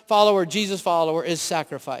Christ follower, Jesus follower, is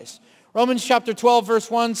sacrifice. Romans chapter 12,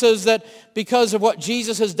 verse 1 says that because of what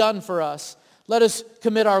Jesus has done for us, let us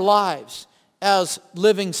commit our lives as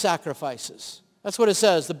living sacrifices. That's what it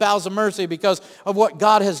says, the bowels of mercy, because of what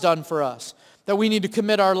God has done for us. That we need to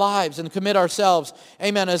commit our lives and commit ourselves,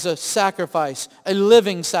 amen, as a sacrifice, a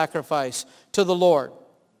living sacrifice to the Lord.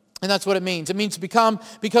 And that's what it means. It means to become,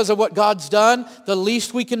 because of what God's done, the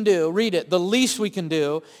least we can do, read it, the least we can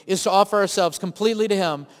do is to offer ourselves completely to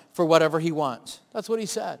him for whatever he wants. That's what he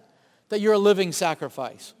said, that you're a living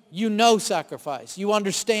sacrifice. You know sacrifice. You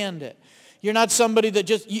understand it. You're not somebody that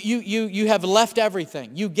just, you have left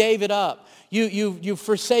everything. You gave it up. You've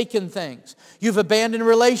forsaken things. You've abandoned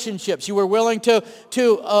relationships. You were willing to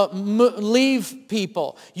leave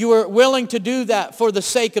people. You were willing to do that for the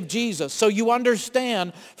sake of Jesus. So you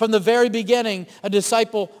understand from the very beginning, a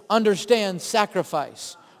disciple understands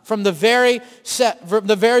sacrifice. From the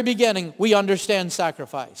very beginning, we understand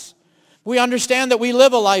sacrifice. We understand that we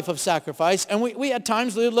live a life of sacrifice, and we at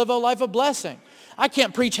times live a life of blessing. I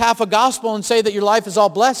can't preach half a gospel and say that your life is all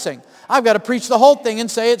blessing. I've got to preach the whole thing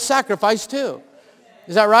and say it's sacrifice too.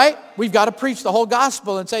 Is that right? We've got to preach the whole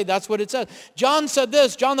gospel and say that's what it says. John said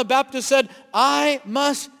this. John the Baptist said, I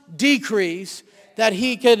must decrease that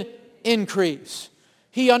he could increase.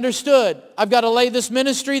 He understood, I've got to lay this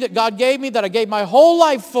ministry that God gave me, that I gave my whole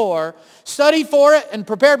life for, study for it, and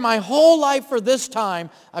prepared my whole life for this time.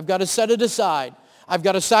 I've got to set it aside. I've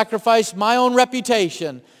got to sacrifice my own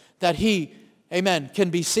reputation that he, amen, can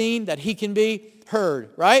be seen, that he can be heard,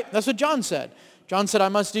 right? That's what John said. John said, I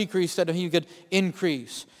must decrease that he could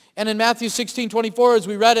increase. And in Matthew 16:24, as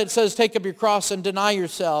we read it, it says, take up your cross and deny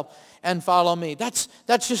yourself and follow me. That's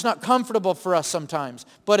just not comfortable for us sometimes,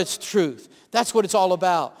 but it's truth. That's what it's all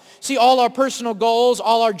about. See, all our personal goals,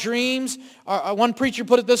 all our dreams, one preacher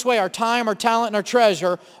put it this way, our time, our talent, and our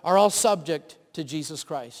treasure are all subject to Jesus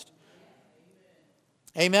Christ.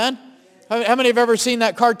 Amen? How many have ever seen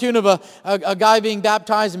that cartoon of a guy being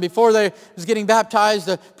baptized, and before they was getting baptized,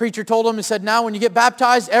 the preacher told him, he said, now when you get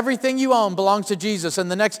baptized, everything you own belongs to Jesus. And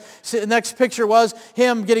the next picture was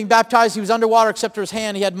him getting baptized. He was underwater except for his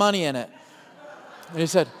hand. He had money in it. And he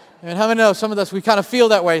said, and how many know some of us, we kind of feel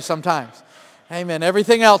that way sometimes. Amen.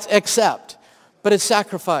 Everything else except. But it's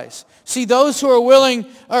sacrifice. See, those who are willing,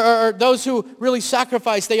 or those who really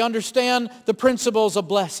sacrifice, they understand the principles of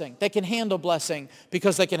blessing. They can handle blessing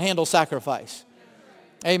because they can handle sacrifice.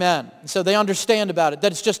 Amen. So they understand about it,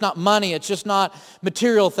 that it's just not money, it's just not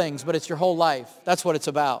material things, but it's your whole life. That's what it's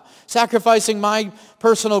about. Sacrificing my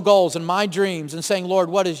personal goals and my dreams and saying, Lord,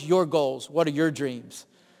 what is your goals? What are your dreams?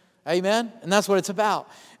 Amen. And that's what it's about.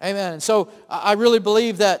 Amen. And so I really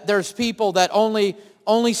believe that there's people that only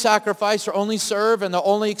sacrifice or only serve, and they'll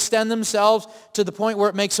only extend themselves to the point where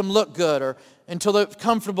it makes them look good, or until they're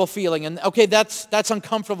comfortable feeling. And okay, that's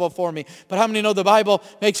uncomfortable for me. But how many know the Bible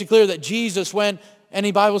makes it clear that Jesus went, and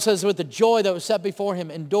the Bible says with the joy that was set before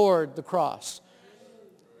him, endured the cross.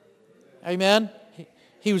 Amen?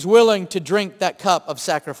 He was willing to drink that cup of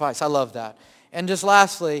sacrifice. I love that. And just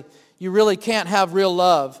lastly, you really can't have real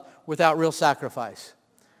love without real sacrifice.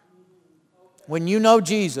 When you know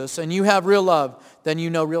Jesus and you have real love, then you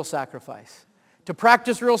know real sacrifice. To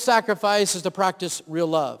practice real sacrifice is to practice real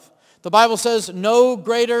love. The Bible says, no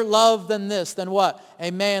greater love than this, than what?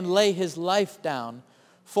 A man lay his life down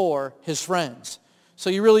for his friends. So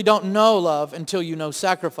you really don't know love until you know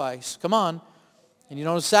sacrifice. Come on. And you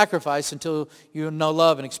don't know sacrifice until you know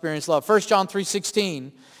love and experience love. 1 John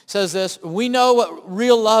 3:16 says this, we know what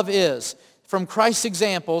real love is from Christ's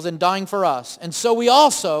examples in dying for us. And so we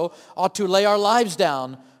also ought to lay our lives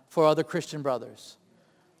down for other Christian brothers.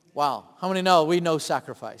 Wow. How many know we know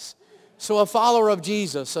sacrifice? So a follower of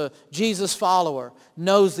Jesus, a Jesus follower,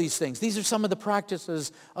 knows these things. These are some of the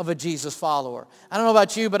practices of a Jesus follower. I don't know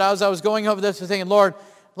about you, but as I was going over this and thinking, Lord,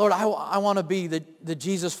 I want to be the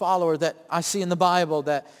Jesus follower that I see in the Bible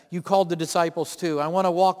that you called the disciples to. I want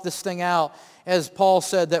to walk this thing out, as Paul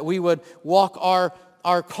said, that we would walk our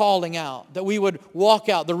calling out, that we would walk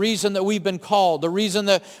out the reason that we've been called, the reason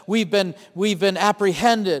that we've been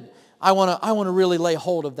apprehended. I want to really lay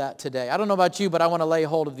hold of that today. I don't know about you, but I want to lay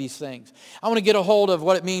hold of these things. I want to get a hold of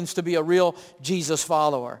what it means to be a real Jesus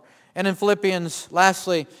follower. And in Philippians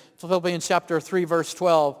chapter 3, verse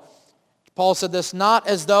 12, Paul said this, not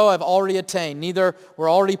as though I've already attained, neither we're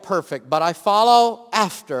already perfect, but I follow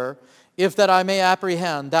after, if that I may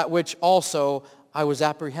apprehend that which also I was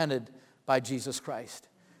apprehended by Jesus Christ.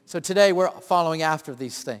 So today we're following after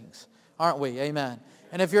these things, aren't we? Amen.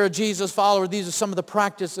 And if you're a Jesus follower, these are some of the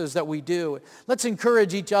practices that we do. Let's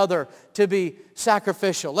encourage each other to be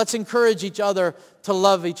sacrificial. Let's encourage each other to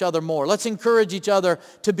love each other more. Let's encourage each other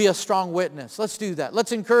to be a strong witness. Let's do that.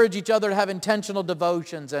 Let's encourage each other to have intentional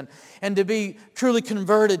devotions and to be truly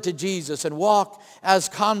converted to Jesus and walk as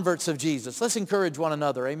converts of Jesus. Let's encourage one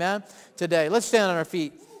another, amen, today. Let's stand on our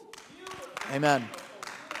feet. Amen.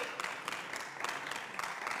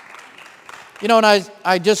 You know, and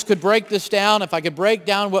I just could break this down. If I could break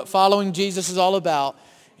down what following Jesus is all about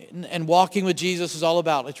and walking with Jesus is all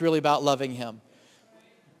about, it's really about loving him.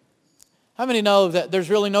 How many know that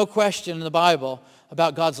there's really no question in the Bible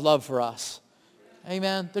about God's love for us?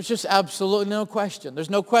 Amen. There's just absolutely no question.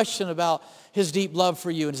 There's no question about his deep love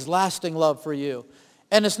for you and his lasting love for you.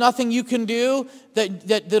 And it's nothing you can do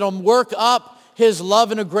that'll work up his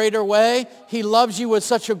love in a greater way. He loves you with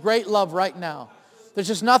such a great love right now. There's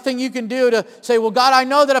just nothing you can do to say, well, God, I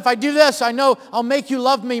know that if I do this, I know I'll make you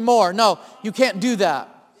love me more. No, you can't do that.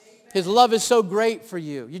 His love is so great for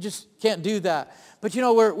you. You just can't do that. But you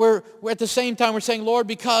know, we're at the same time, we're saying, Lord,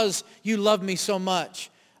 because you love me so much,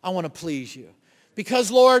 I want to please you. Because,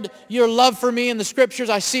 Lord, your love for me in the Scriptures,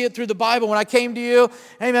 I see it through the Bible. When I came to you,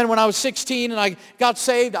 amen, when I was 16 and I got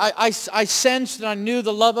saved, I sensed and I knew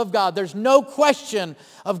the love of God. There's no question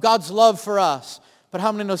of God's love for us. But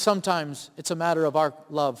how many know sometimes it's a matter of our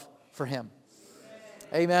love for him?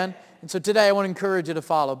 Amen. And so today I want to encourage you to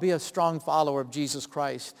follow. Be a strong follower of Jesus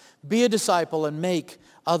Christ. Be a disciple and make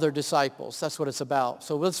other disciples. That's what it's about.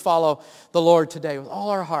 So let's follow the Lord today with all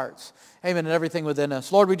our hearts. Amen, and everything within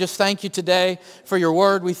us. Lord, we just thank you today for your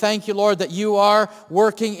word. We thank you, Lord, that you are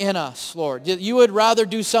working in us, Lord. You would rather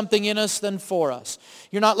do something in us than for us.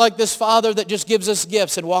 You're not like this Father that just gives us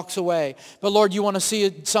gifts and walks away. But Lord, you want to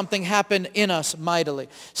see something happen in us mightily.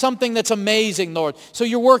 Something that's amazing, Lord. So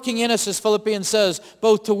you're working in us, as Philippians says,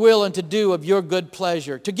 both to will and to do of your good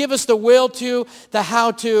pleasure. To give us the will to, the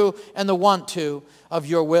how to, and the want to of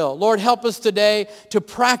your will. Lord, help us today to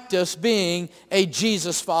practice being a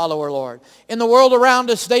Jesus follower, Lord. In the world around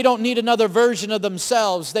us, they don't need another version of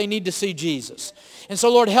themselves. They need to see Jesus. And so,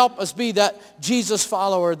 Lord, help us be that Jesus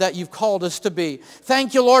follower that you've called us to be.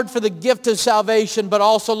 Thank you, Lord, for the gift of salvation, but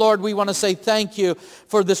also, Lord, we want to say thank you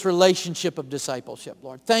for this relationship of discipleship,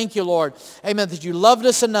 Lord. Thank you, Lord, amen, that you loved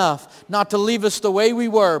us enough not to leave us the way we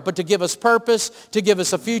were, but to give us purpose, to give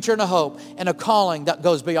us a future and a hope, and a calling that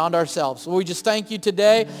goes beyond ourselves. So we just thank you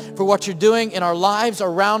today for what you're doing in our lives,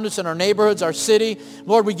 around us, in our neighborhoods, our city.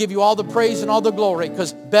 Lord, we give you all the praise and all the glory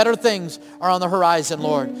because better things are on the horizon,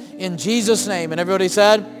 Lord. In Jesus' name. And everybody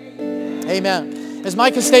said, amen. As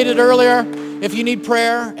Micah stated earlier, if you need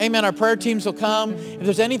prayer, amen, our prayer teams will come. If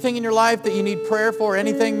there's anything in your life that you need prayer for,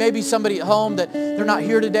 anything, maybe somebody at home that they're not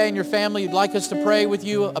here today in your family, you'd like us to pray with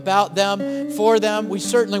you about them, for them, we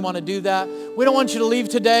certainly want to do that. We don't want you to leave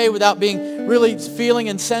today without being really feeling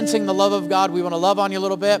and sensing the love of God. We want to love on you a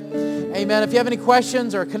little bit. Amen. If you have any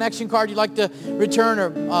questions or a connection card you'd like to return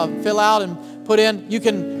or fill out and put in, you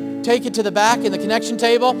can take it to the back in the connection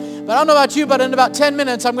table. But I don't know about you, but in about 10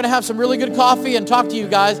 minutes, I'm going to have some really good coffee and talk to you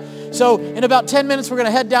guys. So in about 10 minutes, we're going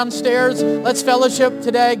to head downstairs. Let's fellowship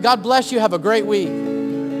today. God bless you. Have a great week.